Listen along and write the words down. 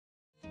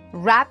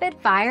Rapid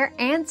fire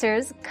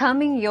answers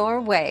coming your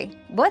way.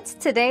 What's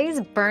today's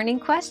burning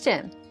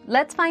question?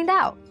 Let's find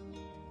out.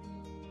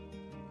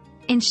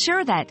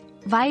 Ensure that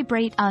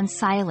vibrate on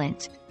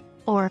silent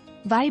or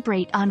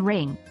vibrate on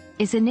ring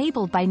is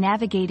enabled by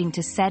navigating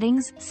to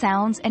Settings,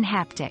 Sounds, and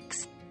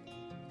Haptics.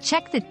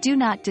 Check the Do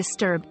Not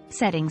Disturb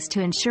settings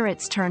to ensure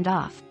it's turned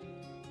off.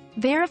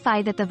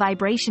 Verify that the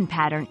vibration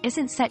pattern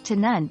isn't set to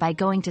none by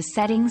going to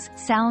Settings,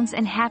 Sounds,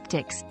 and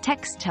Haptics,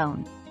 Text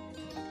Tone.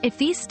 If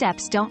these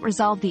steps don't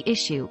resolve the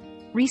issue,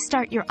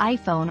 restart your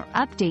iPhone or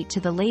update to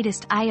the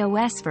latest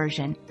iOS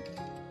version.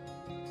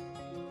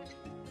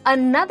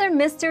 Another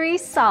mystery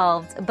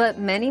solved, but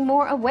many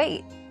more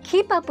await.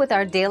 Keep up with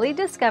our daily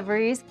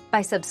discoveries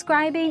by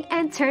subscribing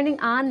and turning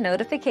on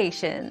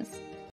notifications.